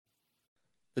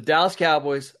The Dallas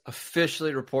Cowboys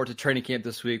officially report to training camp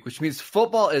this week, which means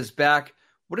football is back.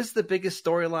 What is the biggest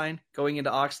storyline going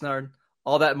into Oxnard?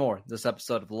 All that more in this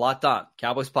episode of the Locked On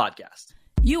Cowboys podcast.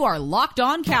 You are Locked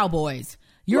On Cowboys,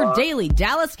 your daily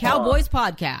Dallas Cowboys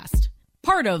podcast.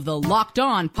 Part of the Locked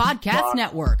On Podcast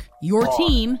Network, your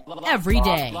team every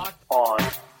day. Locked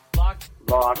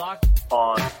on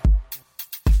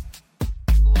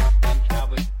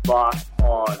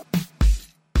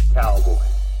Cowboys.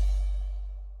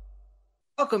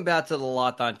 Welcome back to the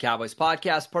Locked On Cowboys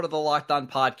podcast, part of the Locked On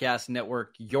Podcast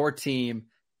Network, your team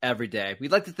every day.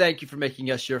 We'd like to thank you for making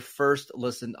us your first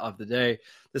listen of the day.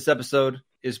 This episode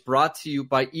is brought to you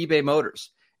by eBay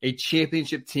Motors. A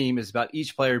championship team is about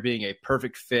each player being a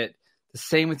perfect fit. The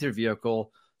same with your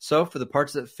vehicle. So for the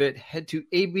parts that fit, head to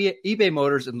eBay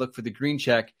Motors and look for the green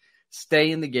check.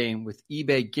 Stay in the game with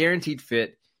eBay Guaranteed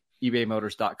Fit,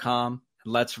 ebaymotors.com.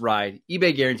 And let's ride.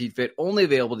 eBay Guaranteed Fit, only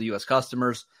available to U.S.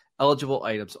 customers. Eligible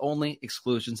items only.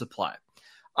 Exclusions apply.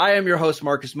 I am your host,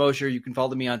 Marcus Mosher. You can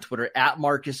follow me on Twitter at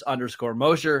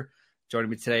Marcus_Mosher.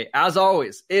 Joining me today, as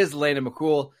always, is Landon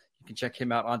McCool. You can check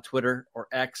him out on Twitter or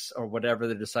X or whatever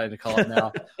they're deciding to call it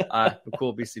now.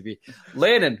 McCool BCB.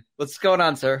 Landon, what's going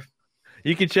on, sir?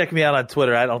 You can check me out on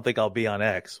Twitter. I don't think I'll be on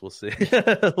X. We'll see.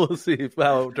 We'll see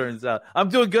how it turns out. I'm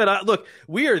doing good. Look,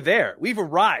 we are there. We've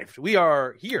arrived. We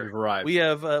are here. We've arrived.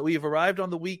 We've arrived on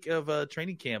the week of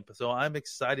training camp. So I'm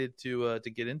excited to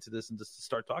get into this and just to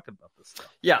start talking about this stuff.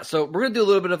 Yeah, so we're going to do a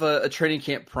little bit of a training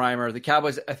camp primer. The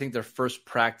Cowboys, I think their first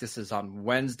practice is on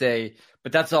Wednesday,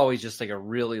 but that's always just like a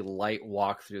really light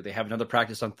walkthrough. They have another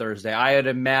practice on Thursday. I would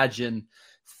imagine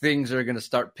things are going to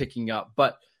start picking up.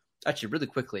 But actually, really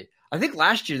quickly, I think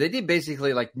last year they did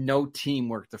basically like no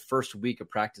teamwork the first week of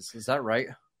practice. Is that right?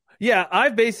 Yeah, I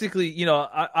basically,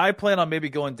 I plan on maybe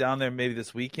going down there maybe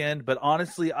this weekend, but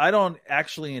honestly, I don't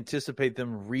actually anticipate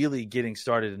them really getting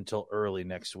started until early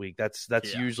next week. That's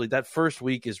usually that first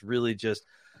week is really just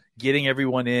getting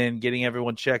everyone in, getting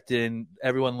everyone checked in,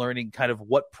 everyone learning kind of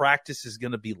what practice is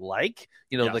going to be like,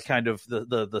 Yes. the kind of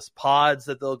the pods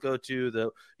that they'll go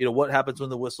to, what happens when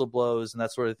the whistle blows and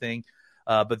that sort of thing.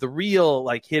 But the real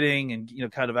like hitting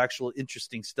and, kind of actual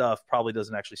interesting stuff probably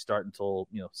doesn't actually start until,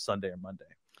 Sunday or Monday.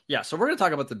 Yeah. So we're going to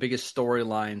talk about the biggest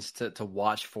storylines to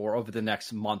watch for over the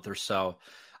next month or so.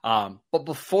 But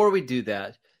before we do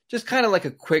that, just kind of like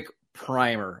a quick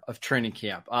primer of training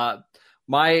camp.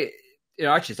 Actually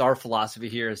it's our philosophy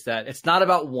here is that it's not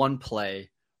about one play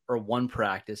or one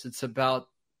practice. It's about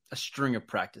a string of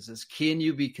practices. Can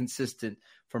you be consistent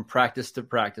from practice to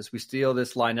practice? We steal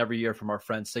this line every year from our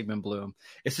friend Sigmund Bloom.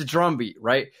 It's a drumbeat,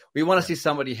 right? We want to see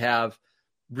somebody have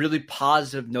really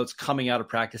positive notes coming out of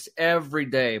practice every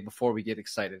day before we get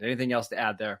excited. Anything else to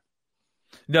add there?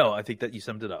 No, I think that you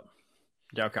summed it up.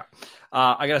 Yeah, okay.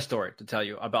 I got a story to tell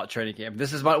you about training camp.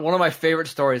 This is one of my favorite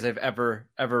stories I've ever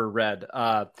read.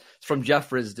 It's from Jeff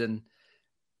Risdon.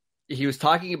 He was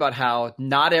talking about how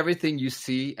not everything you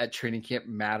see at training camp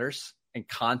matters, and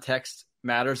context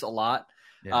matters a lot.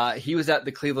 Yes. He was at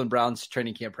the Cleveland Browns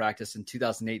training camp practice in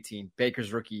 2018,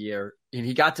 Baker's rookie year, and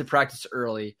he got to practice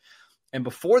early. And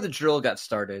before the drill got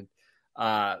started,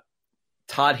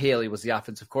 Todd Haley was the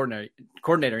offensive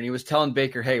coordinator, and he was telling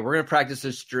Baker, hey, we're going to practice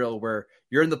this drill where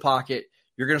you're in the pocket,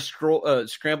 you're going to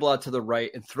scramble out to the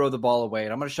right and throw the ball away,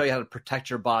 and I'm going to show you how to protect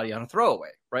your body on a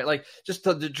throwaway, right? Like just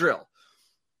the drill.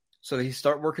 So they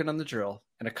start working on the drill,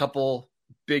 and a couple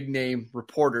big name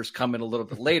reporters come in a little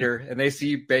bit later, and they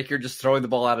see Baker just throwing the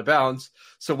ball out of bounds.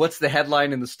 So what's the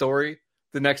headline in the story?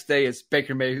 The next day is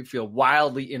Baker Mayfield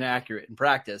wildly inaccurate in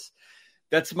practice.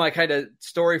 That's my kind of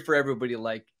story for everybody.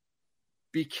 Like,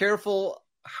 be careful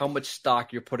how much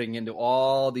stock you're putting into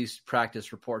all these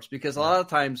practice reports, because a lot of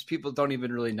times people don't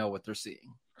even really know what they're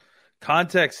seeing.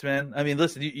 Context, man. I mean,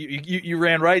 listen, you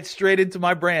ran right straight into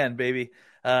my brand, baby.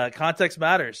 Context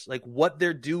matters. Like what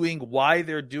they're doing, why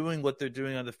they're doing what they're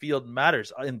doing on the field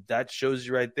matters. And that shows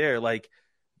you right there. Like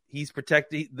he's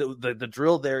protecting the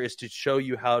drill there is to show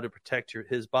you how to protect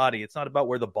his body. It's not about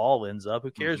where the ball ends up. Who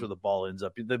cares where the ball ends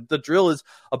up? The drill is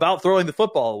about throwing the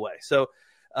football away. So,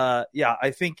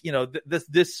 I think,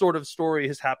 this sort of story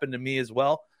has happened to me as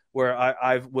well, where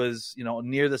I was,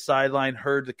 near the sideline,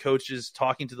 heard the coaches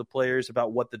talking to the players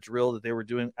about what the drill that they were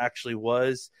doing actually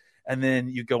was. And then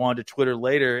you go on to Twitter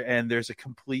later and there's a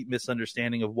complete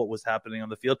misunderstanding of what was happening on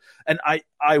the field. And I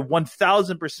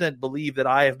 1000% believe that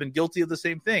I have been guilty of the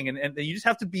same thing. And you just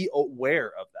have to be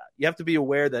aware of that. You have to be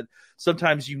aware that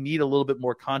sometimes you need a little bit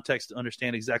more context to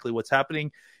understand exactly what's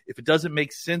happening. If it doesn't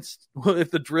make sense,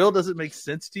 if the drill doesn't make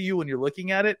sense to you when you're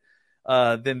looking at it,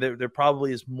 then there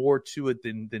probably is more to it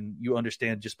than you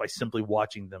understand just by simply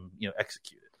watching them,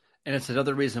 execute it. And it's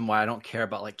another reason why I don't care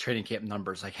about like training camp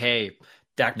numbers. Like, hey,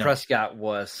 Dak Prescott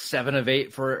was 7 of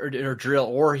 8 for a drill,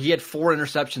 or he had 4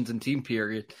 interceptions in team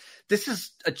period. This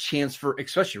is a chance for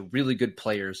especially really good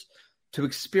players to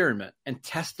experiment and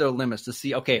test their limits to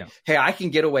see, okay, hey, I can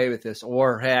get away with this,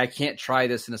 or hey, I can't try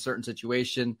this in a certain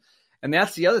situation. And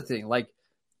that's the other thing. Like,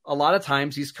 a lot of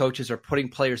times these coaches are putting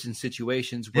players in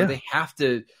situations where they have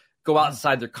to go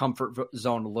outside their comfort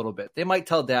zone a little bit. They might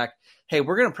tell Dak, hey,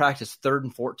 we're going to practice 3rd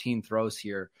and 14 throws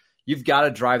here. You've got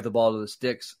to drive the ball to the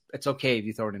sticks. It's okay if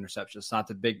you throw an interception. It's not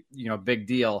the big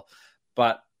deal,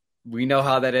 but we know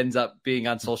how that ends up being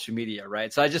on social media,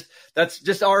 right? So that's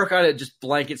just our kind of just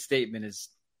blanket statement is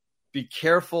be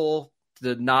careful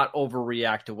to not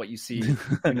overreact to what you see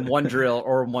in one drill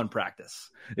or in one practice.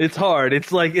 It's hard.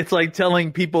 It's like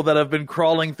telling people that have been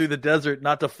crawling through the desert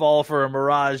not to fall for a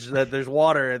mirage that there's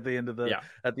water at the end of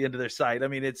their sight. I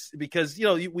mean, it's because,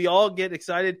 we all get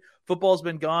excited. Football's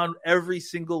been gone. Every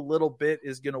single little bit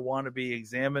is going to want to be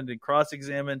examined and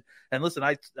cross-examined. And listen,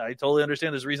 I totally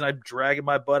understand. There's a reason I'm dragging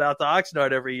my butt out to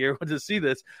Oxnard every year to see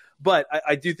this. But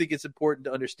I do think it's important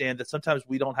to understand that sometimes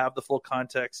we don't have the full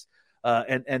context.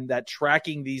 And that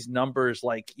tracking these numbers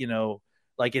like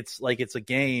it's a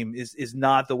game is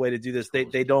not the way to do this.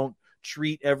 They don't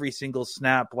treat every single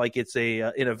snap like it's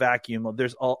in a vacuum.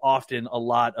 There's often a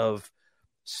lot of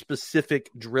specific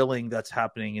drilling that's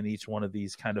happening in each one of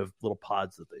these kind of little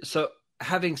pods that they do. So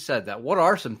having said that, what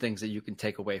are some things that you can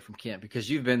take away from camp? Because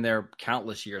you've been there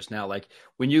countless years now. Like,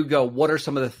 when you go, what are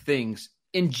some of the things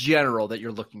in general that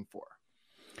you're looking for?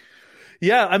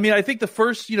 Yeah, I mean, I think the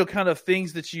first, kind of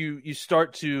things that you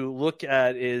start to look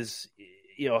at is,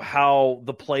 how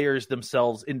the players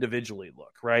themselves individually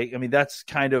look, right? I mean, that's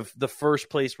kind of the first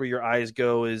place where your eyes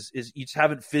go is you just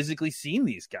haven't physically seen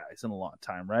these guys in a long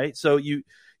time, right? So you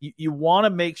want to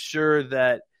make sure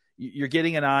that you're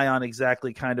getting an eye on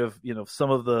exactly kind of, some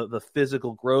of the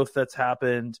physical growth that's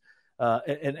happened,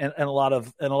 and a lot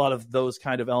of those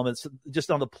kind of elements just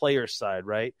on the player side,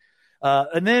 right?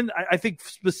 And then I think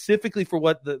specifically for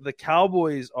what the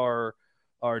Cowboys are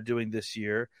doing this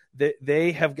year,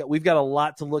 we've got a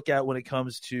lot to look at when it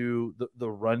comes to the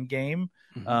run game.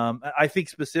 Mm-hmm. I think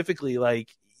specifically,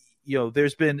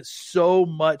 there's been so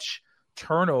much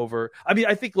turnover. I mean,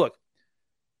 I think, look,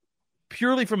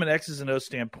 purely from an X's and O's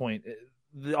standpoint,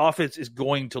 the offense is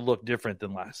going to look different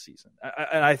than last season.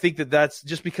 And I think that's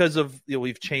just because of,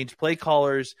 we've changed play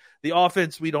callers. The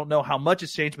offense, we don't know how much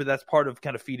it's changed, but that's part of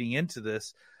kind of feeding into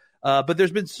this. But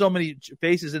there's been so many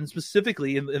faces, and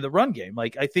specifically in the run game.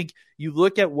 Like, I think you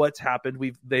look at what's happened.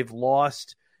 They've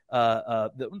lost.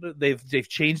 They've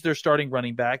changed their starting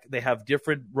running back. They have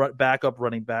different backup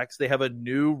running backs. They have a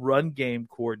new run game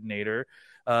coordinator.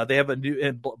 They have a new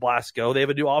in Blasco. They have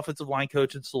a new offensive line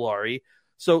coach in Solari.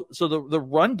 So the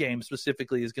run game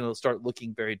specifically is going to start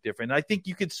looking very different. And I think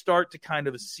you could start to kind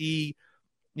of see,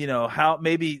 how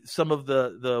maybe some of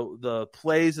the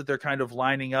plays that they're kind of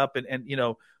lining up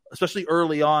and especially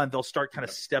early on, they'll start kind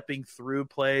of stepping through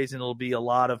plays, and it'll be a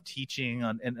lot of teaching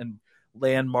and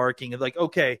landmarking. Like,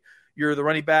 okay, you're the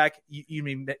running back,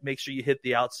 you make sure you hit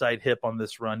the outside hip on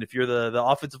this run. If you're the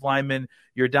offensive lineman,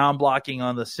 you're down blocking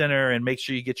on the center, and make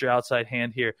sure you get your outside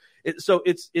hand here. So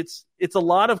it's a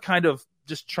lot of kind of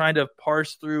just trying to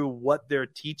parse through what they're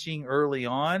teaching early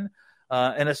on,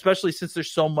 and especially since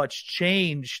there's so much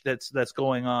change that's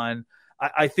going on.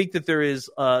 I think that there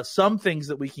is some things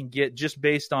that we can get just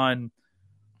based on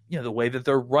the way that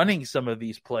they're running some of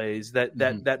these plays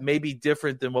that may be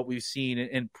different than what we've seen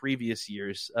in previous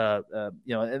years,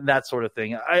 and that sort of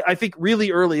thing. I think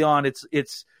really early on,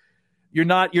 it's you're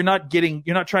not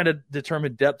trying to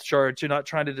determine depth charts. You're not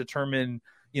trying to determine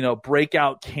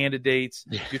breakout candidates.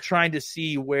 Yeah. You're trying to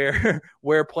see where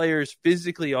players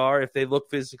physically are, if they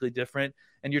look physically different,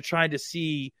 and you're trying to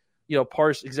see,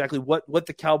 parse exactly what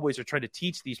the Cowboys are trying to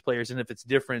teach these players, and if it's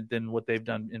different than what they've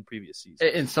done in previous seasons.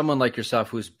 And someone like yourself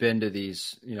who's been to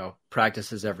these,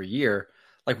 practices every year,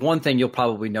 like, one thing you'll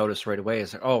probably notice right away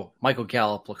is, like, oh, Michael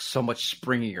Gallup looks so much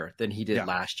springier than he did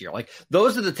last year. Like,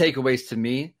 those are the takeaways to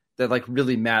me that like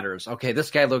really matters. Okay,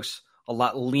 this guy looks a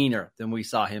lot leaner than we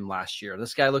saw him last year.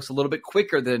 This guy looks a little bit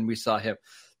quicker than we saw him.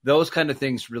 Those kind of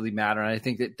things really matter, and I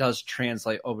think it does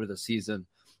translate over the season.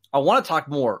 I want to talk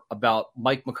more about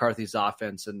Mike McCarthy's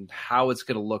offense and how it's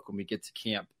going to look when we get to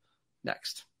camp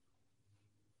next.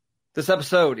 This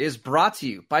episode is brought to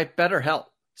you by BetterHelp.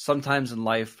 Sometimes in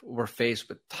life, we're faced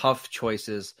with tough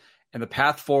choices, and the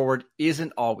path forward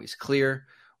isn't always clear.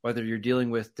 Whether you're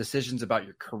dealing with decisions about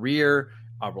your career,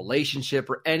 a relationship,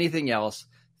 or anything else,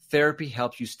 therapy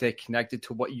helps you stay connected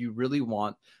to what you really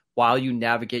want while you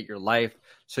navigate your life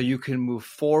so you can move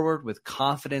forward with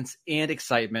confidence and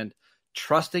excitement.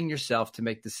 Trusting yourself to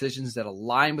make decisions that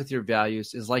align with your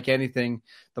values is like anything.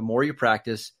 The more you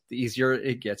practice, the easier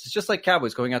it gets. It's just like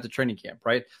Cowboys going out to training camp,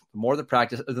 right? The more that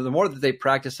they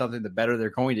practice something, the better they're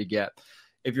going to get.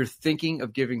 If you're thinking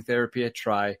of giving therapy a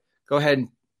try, go ahead and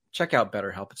check out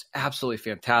BetterHelp. It's absolutely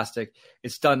fantastic.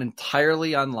 It's done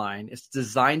entirely online. It's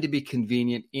designed to be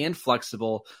convenient and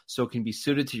flexible so it can be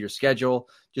suited to your schedule.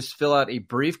 Just fill out a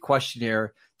brief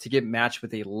questionnaire to get matched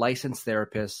with a licensed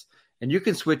therapist. And you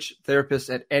can switch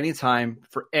therapists at any time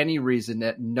for any reason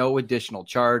at no additional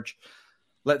charge.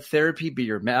 Let therapy be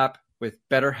your map with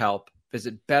BetterHelp.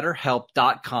 Visit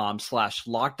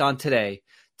betterhelp.com/lockedon today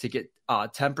to get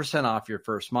 10% off your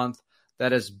first month.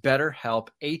 That is BetterHelp,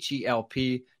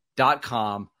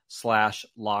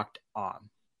 HELP.com/lockedon.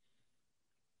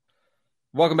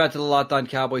 Welcome back to the Locked On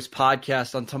Cowboys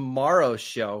podcast. On tomorrow's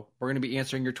show, we're going to be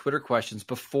answering your Twitter questions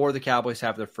before the Cowboys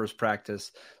have their first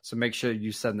practice. So make sure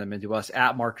you send them into us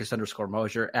at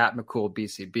Marcus_Mosier, at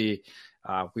McCoolBCB.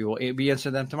 We will be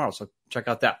answering them tomorrow. So check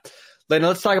out that. Lena,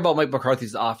 let's talk about Mike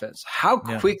McCarthy's offense. How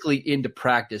quickly into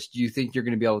practice do you think you're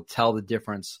going to be able to tell the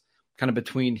difference kind of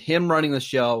between him running the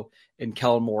show and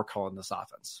Kellen Moore calling this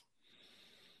offense?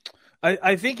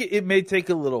 I think it may take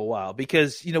a little while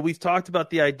because, we've talked about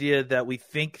the idea that we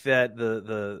think that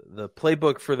the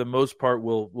playbook for the most part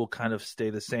will kind of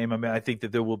stay the same. I mean, I think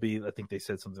that there will be, I think they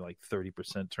said something like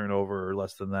 30% turnover or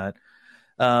less than that.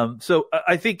 So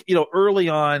I think, early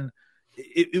on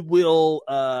it will,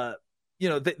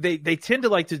 they tend to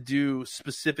like to do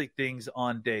specific things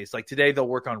on days. Like today they'll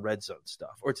work on red zone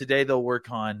stuff, or today they'll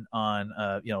work on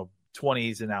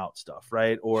 20s and out stuff,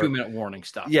 right? Or 2-minute warning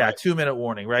stuff. Yeah, right? 2-minute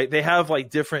warning, right? They have like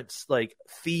different like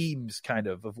themes kind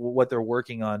of what they're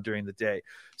working on during the day.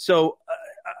 So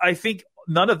I think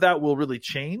none of that will really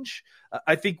change.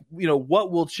 I think,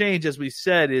 what will change, as we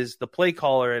said, is the play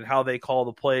caller and how they call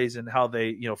the plays and how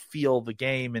they, feel the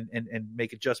game and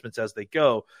make adjustments as they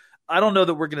go. I don't know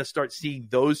that we're going to start seeing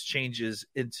those changes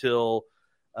until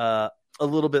a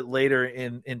little bit later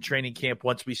in training camp,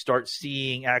 once we start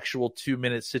seeing actual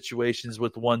 2-minute situations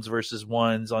with ones versus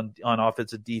ones on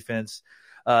offensive defense.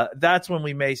 That's when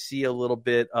we may see a little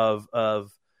bit of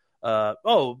I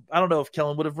don't know if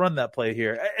Kellen would have run that play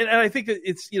here. And I think that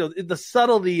it's, the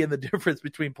subtlety and the difference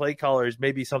between play callers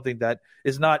may be something that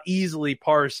is not easily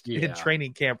parsed in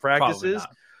training camp practices.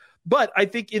 But I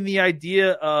think in the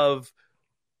idea of,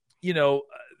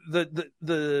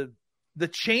 the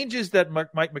changes that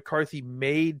Mike McCarthy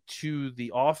made to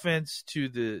the offense, to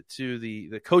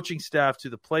the coaching staff, to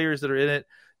the players that are in it,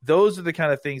 those are the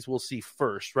kind of things we'll see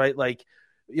first, right? Like,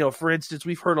 for instance,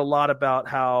 we've heard a lot about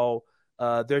how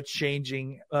they're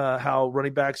changing how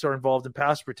running backs are involved in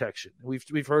pass protection.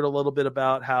 We've heard a little bit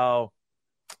about how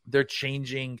they're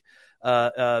changing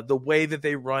the way that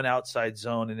they run outside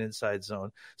zone and inside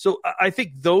zone. So I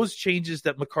think those changes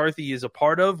that McCarthy is a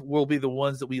part of will be the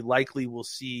ones that we likely will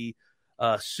see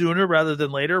sooner rather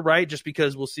than later, right? Just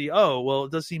because we'll see,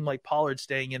 it does seem like Pollard's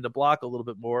staying in to block a little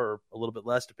bit more or a little bit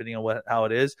less, depending on how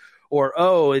it is. Or,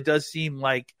 it does seem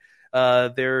like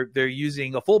they're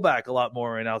using a fullback a lot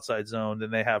more in outside zone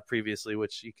than they have previously,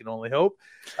 which you can only hope.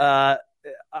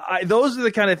 Those are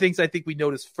the kind of things I think we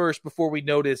notice first before we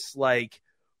notice like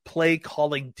play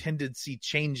calling tendency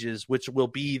changes, which will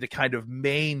be the kind of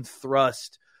main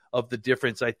thrust of the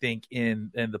difference, I think,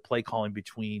 in the play calling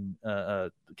between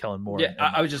Kellen Moore. Yeah,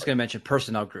 I was just going to mention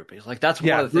personnel groupings. Like that's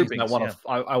one of the things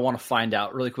I want to find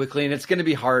out really quickly, and it's going to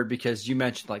be hard because you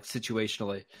mentioned like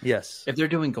situationally. Yes, if they're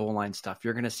doing goal line stuff,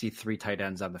 you're going to see 3 tight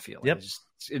ends on the field. Yep.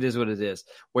 It is what it is.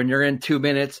 When you're in 2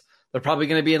 minutes, they're probably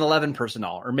going to be in 11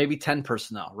 personnel or maybe 10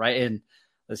 personnel, right? And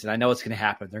listen, I know it's going to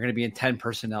happen. They're going to be in 10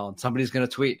 personnel, and somebody's going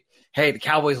to tweet, "Hey, the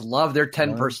Cowboys love their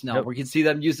 10 personnel." Yep. We can see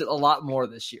them use it a lot more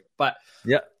this year. But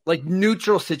like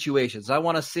neutral situations, I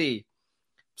want to see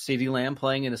CeeDee Lamb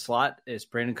playing in a slot. Is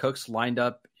Brandon Cooks lined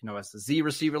up, as the Z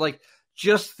receiver? Like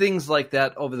just things like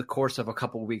that over the course of a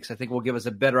couple of weeks, I think will give us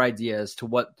a better idea as to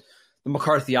what the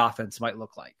McCarthy offense might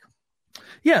look like.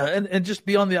 Yeah, and just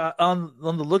be on the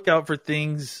lookout for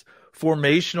things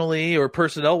formationally or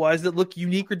personnel wise that look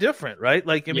unique or different, right?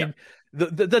 Like, I mean,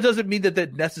 that doesn't mean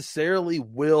that necessarily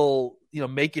will,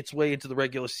 make its way into the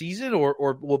regular season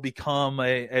or will become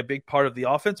a big part of the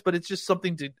offense, but it's just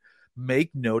something to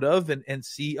make note of and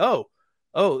see,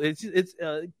 it's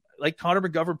like Connor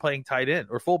McGovern playing tight end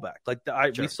or fullback. Like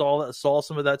we saw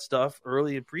some of that stuff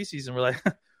early in preseason. We're like,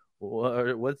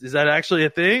 what is that actually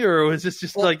a thing, or was this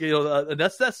just a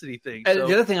necessity thing? And the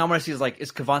other thing I want to see is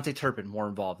is Kevontae Turpin more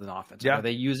involved in offense? Yeah. Are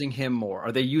they using him more?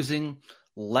 Are they using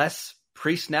less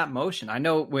pre-snap motion? I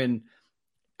know when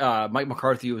Mike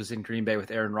McCarthy was in Green Bay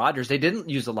with Aaron Rodgers, they didn't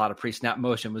use a lot of pre-snap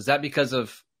motion. Was that because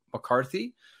of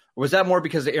McCarthy? Or was that more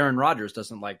because Aaron Rodgers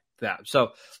doesn't like that?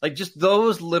 So, like, just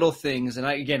those little things. And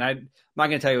I'm not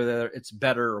going to tell you whether it's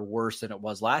better or worse than it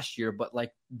was last year, but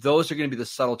like those are going to be the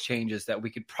subtle changes that we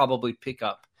could probably pick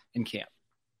up in camp.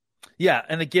 Yeah,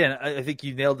 and again, I think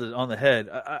you nailed it on the head.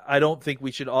 I don't think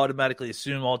we should automatically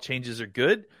assume all changes are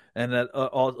good and that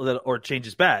or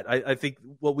changes bad. I think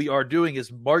what we are doing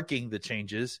is marking the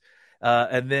changes,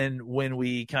 and then when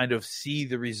we kind of see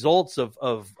the results of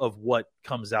what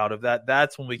comes out of that,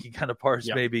 that's when we can kind of parse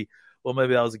maybe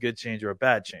that was a good change or a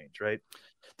bad change, right?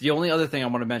 The only other thing I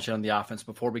want to mention on the offense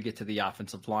before we get to the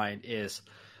offensive line is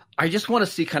I just want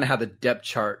to see kind of how the depth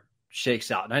chart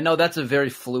shakes out. And I know that's a very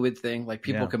fluid thing. Like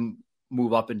people can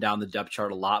move up and down the depth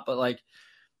chart a lot, but like,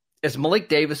 is Malik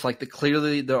Davis like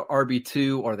clearly the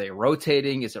RB2? Are they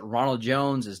rotating? Is it Ronald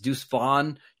Jones? Is Deuce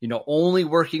Vaughn, only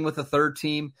working with the third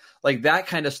team? Like that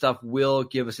kind of stuff will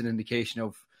give us an indication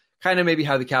of kind of maybe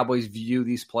how the Cowboys view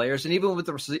these players. And even with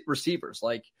the receivers,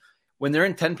 like when they're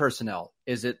in 10 personnel,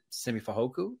 is it Simi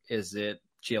Fehoko? Is it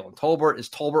Jalen Tolbert? Is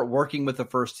Tolbert working with the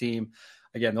first team?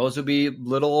 Again, those would be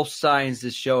little signs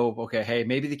to show, okay, hey,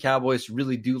 maybe the Cowboys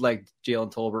really do like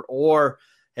Jalen Tolbert, or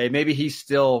hey, maybe he's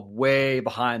still way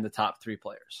behind the top three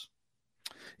players.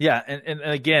 Yeah, and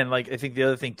again, like I think the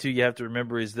other thing too you have to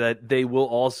remember is that they will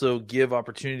also give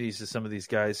opportunities to some of these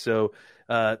guys. So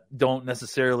don't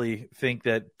necessarily think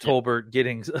that Tolbert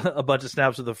getting a bunch of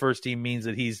snaps with the first team means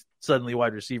that he's suddenly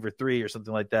wide receiver 3 or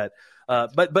something like that.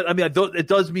 But I mean, it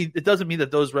doesn't mean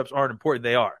that those reps aren't important.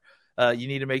 They are. You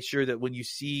need to make sure that when you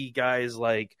see guys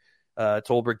like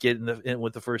Tolbert get in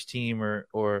with the first team,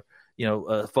 or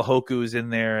Fehoko is in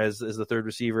there as the third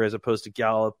receiver as opposed to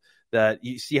Gallup, that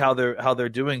you see how they're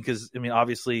doing. Because I mean,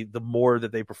 obviously, the more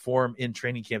that they perform in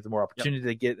training camp, the more opportunity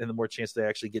they get, and the more chance they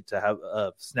actually get to have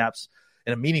snaps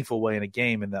in a meaningful way in a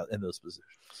game in those positions.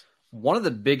 One of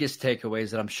the biggest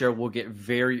takeaways that I'm sure we'll get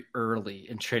very early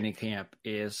in training camp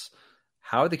is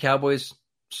how are the Cowboys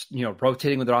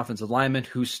rotating with their offensive linemen,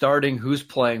 who's starting, who's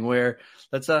playing where.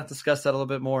 Let's discuss that a little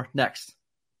bit more next.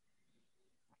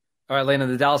 All right, Lana,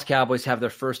 the Dallas Cowboys have their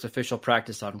first official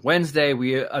practice on Wednesday.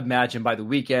 We imagine by the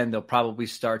weekend they'll probably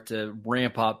start to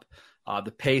ramp up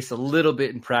the pace a little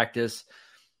bit in practice.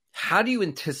 How do you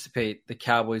anticipate the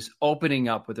Cowboys opening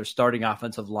up with their starting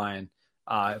offensive line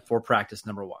for practice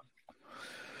number 1?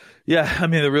 Yeah, I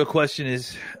mean, the real question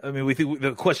is, we think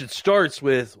the question starts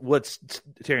with what's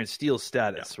Terrence Steele's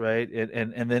status, right?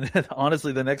 And then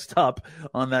honestly, the next stop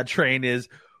on that train is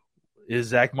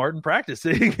Zach Martin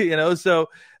practicing, So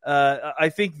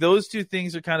I think those two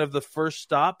things are kind of the first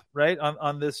stop, right,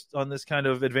 on this kind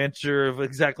of adventure of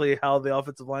exactly how the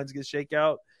offensive lines get shake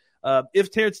out.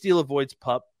 If Terrence Steele avoids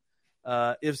PUP,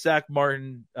 if Zach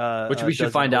Martin, which we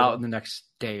should find out in the next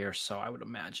day or so, I would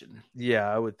imagine. Yeah,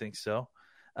 I would think so.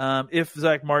 If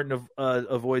Zach Martin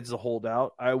avoids the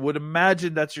holdout, I would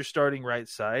imagine that's your starting right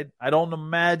side. I don't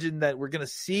imagine that we're going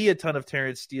to see a ton of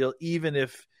Terrence Steele, even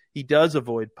if he does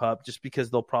avoid PUP, just because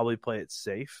they'll probably play it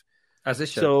safe. As they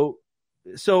should.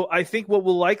 So I think what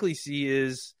we'll likely see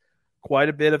is quite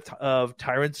a bit of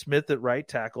Tyron Smith at right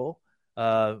tackle,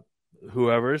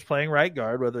 whoever is playing right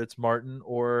guard, whether it's Martin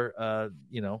or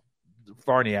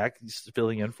Farniak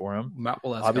filling in for him. Matt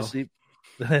Waletzko. Obviously.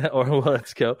 Or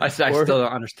let's go. I still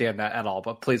don't understand that at all,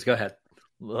 but please go ahead.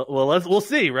 Well, we'll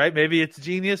see, right? Maybe it's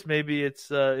genius. Maybe it's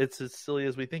as silly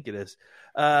as we think it is.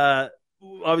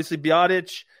 Obviously,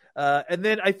 Biotic, and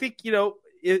then I think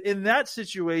in that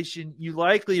situation, you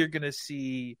likely are going to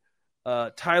see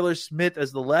Tyler Smith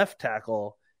as the left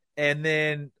tackle, and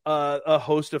then a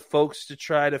host of folks to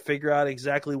try to figure out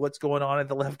exactly what's going on in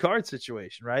the left guard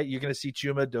situation, right? You're going to see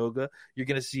Chuma Doga. You're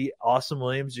going to see Awesome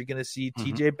Williams. You're going to see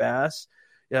TJ Bass.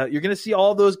 You're going to see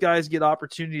all those guys get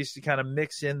opportunities to kind of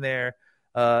mix in there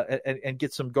and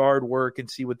get some guard work and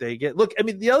see what they get. Look, I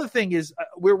mean, the other thing is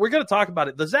we're going to talk about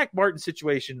it. The Zach Martin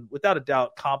situation, without a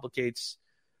doubt, complicates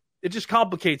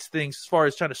things as far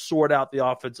as trying to sort out the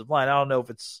offensive line. I don't know if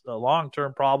it's a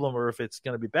long-term problem or if it's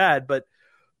going to be bad, but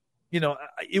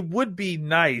it would be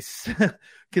nice,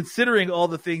 considering all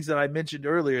the things that I mentioned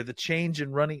earlier, the change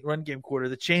in run game quarter,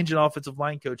 the change in offensive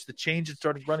line coach, the change in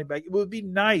starting running back. It would be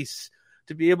nice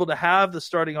to be able to have the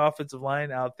starting offensive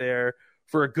line out there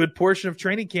for a good portion of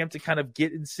training camp to kind of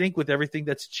get in sync with everything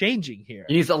that's changing here.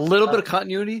 He needs a little bit of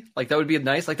continuity. Like that would be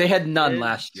nice. Like they had none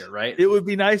last year, right? It would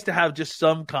be nice to have just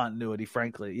some continuity,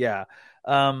 frankly. Yeah.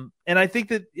 And I think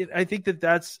that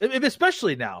that's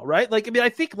especially now, right? Like, I mean, I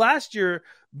think last year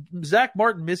Zach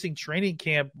Martin missing training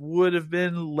camp would have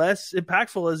been less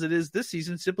impactful as it is this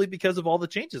season, simply because of all the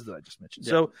changes that I just mentioned.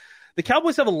 Yeah. So the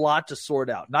Cowboys have a lot to sort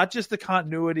out, not just the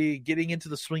continuity, getting into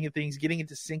the swing of things, getting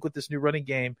into sync with this new running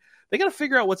game. They got to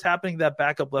figure out what's happening in that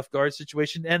backup left guard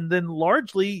situation. And then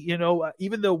largely,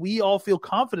 even though we all feel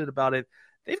confident about it,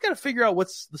 they've got to figure out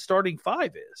what's the starting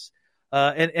five is.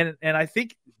 And I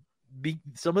think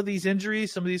some of these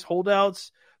injuries, some of these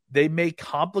holdouts, they may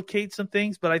complicate some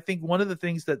things, but I think one of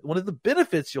the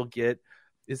benefits you'll get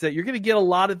is that you're going to get a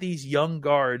lot of these young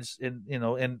guards and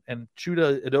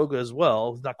Chuda Edoga as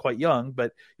well. He's not quite young,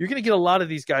 but you're going to get a lot of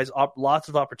these guys lots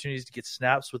of opportunities to get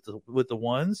snaps with the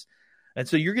ones. And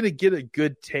so you're going to get a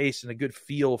good taste and a good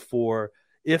feel for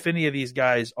if any of these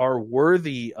guys are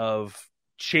worthy of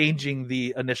changing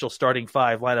the initial starting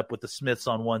five lineup with the Smiths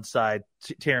on one side,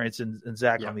 Terrence and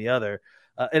Zach on the other.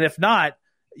 And if not,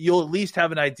 you'll at least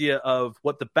have an idea of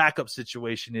what the backup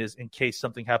situation is in case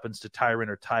something happens to Tyron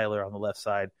or Tyler on the left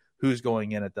side, who's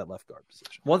going in at that left guard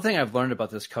position. One thing I've learned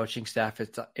about this coaching staff,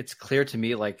 it's clear to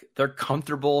me, like, they're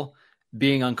comfortable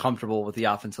being uncomfortable with the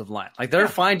offensive line. Like, they're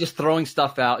fine just throwing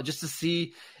stuff out just to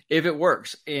see if it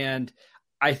works. And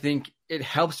I think it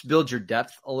helps build your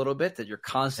depth a little bit, that you're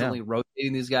constantly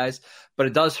rotating these guys, but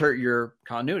it does hurt your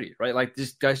continuity, right? Like,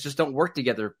 these guys just don't work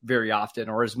together very often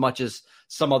or as much as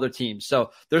some other teams.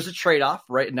 So there's a trade-off,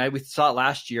 right? And we saw it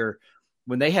last year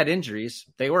when they had injuries,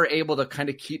 they were able to kind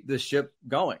of keep the ship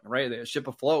going, right? The ship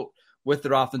afloat with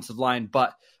their offensive line,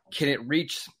 but can it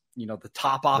reach, the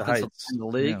top offensive line in the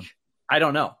league? Yeah. I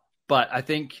don't know. But I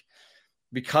think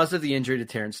because of the injury to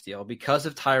Terrence Steele, because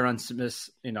of Tyron Smith's,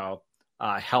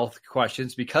 health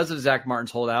questions, because of Zach Martin's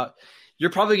holdout,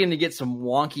 you're probably going to get some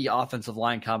wonky offensive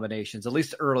line combinations, at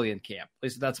least early in camp. At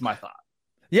least that's my thought.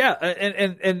 Yeah,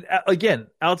 and again,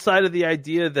 outside of the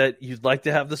idea that you'd like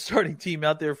to have the starting team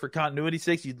out there for continuity's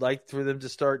sake, you'd like for them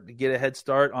to get a head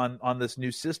start on this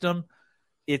new system.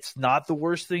 It's not the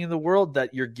worst thing in the world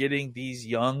that you're getting these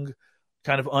young,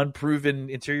 kind of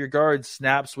unproven interior guards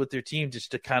snaps with their team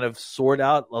just to kind of sort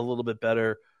out a little bit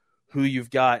better who you've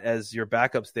got as your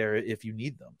backups there if you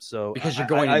need them. So because you're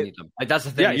going to need them. Like, that's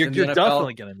the thing. Yeah, you're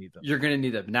definitely going to need them. You're going to need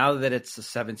them now that it's a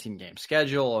 17-game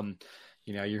schedule, and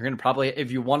you're going to probably,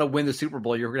 if you want to win the Super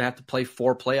Bowl, you're going to have to play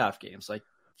 4 playoff games. Like,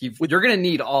 you're going to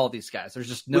need all of these guys. There's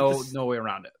just no way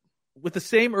around it. With the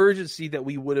same urgency that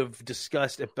we would have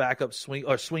discussed at backup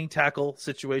swing tackle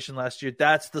situation last year,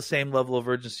 that's the same level of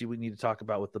urgency we need to talk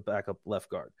about with the backup left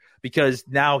guard, because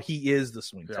now he is the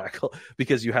swing tackle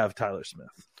because you have Tyler Smith.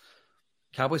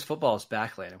 Cowboys football is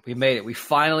back, Landon. We made it. We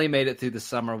finally made it through the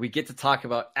summer. We get to talk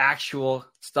about actual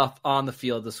stuff on the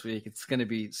field this week. It's going to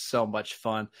be so much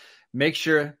fun. Make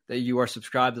sure that you are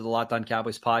subscribed to the Locked On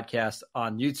Cowboys podcast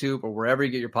on YouTube or wherever you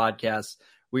get your podcasts.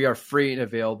 We are free and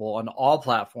available on all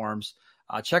platforms.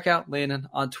 Check out Landon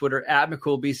on Twitter at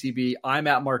McCoolBCB. I'm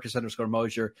at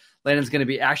Marcus_Mosier. Landon's going to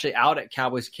be actually out at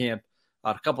Cowboys camp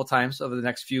a couple times over the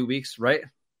next few weeks, right?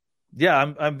 Yeah,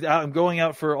 I'm going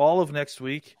out for all of next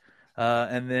week.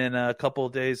 And then a couple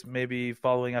of days maybe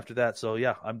following after that. So,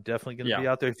 yeah, I'm definitely going to be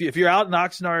out there. If you're out in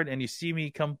Oxnard and you see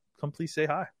me, come please say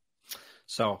hi.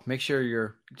 So make sure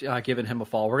you're giving him a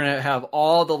follow. We're going to have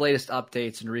all the latest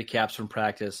updates and recaps from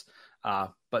practice.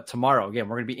 But tomorrow, again,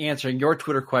 we're going to be answering your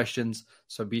Twitter questions.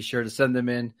 So be sure to send them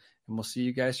in, and we'll see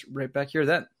you guys right back here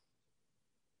then.